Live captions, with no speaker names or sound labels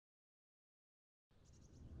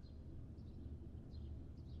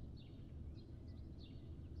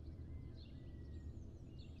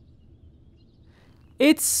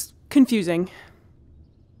It's confusing.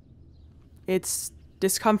 It's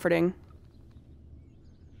discomforting.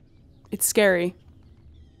 It's scary.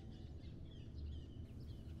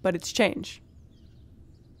 But it's change.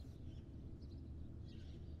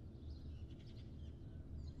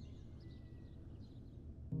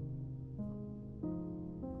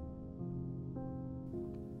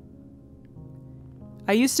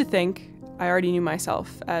 I used to think I already knew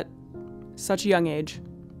myself at such a young age.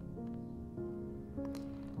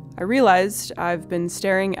 I realized I've been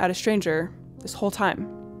staring at a stranger this whole time.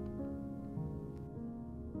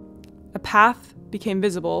 A path became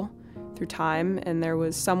visible through time, and there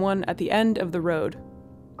was someone at the end of the road.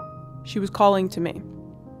 She was calling to me.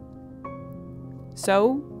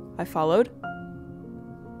 So I followed,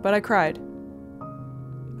 but I cried.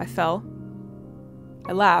 I fell.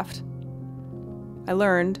 I laughed. I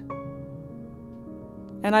learned.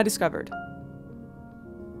 And I discovered.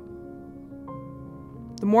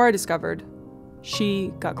 The more I discovered,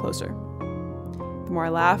 she got closer. The more I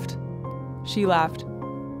laughed, she laughed.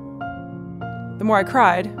 The more I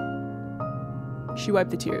cried, she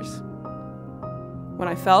wiped the tears. When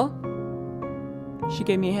I fell, she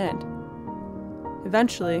gave me a hand.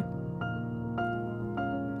 Eventually,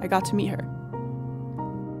 I got to meet her.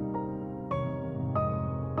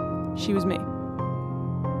 She was me.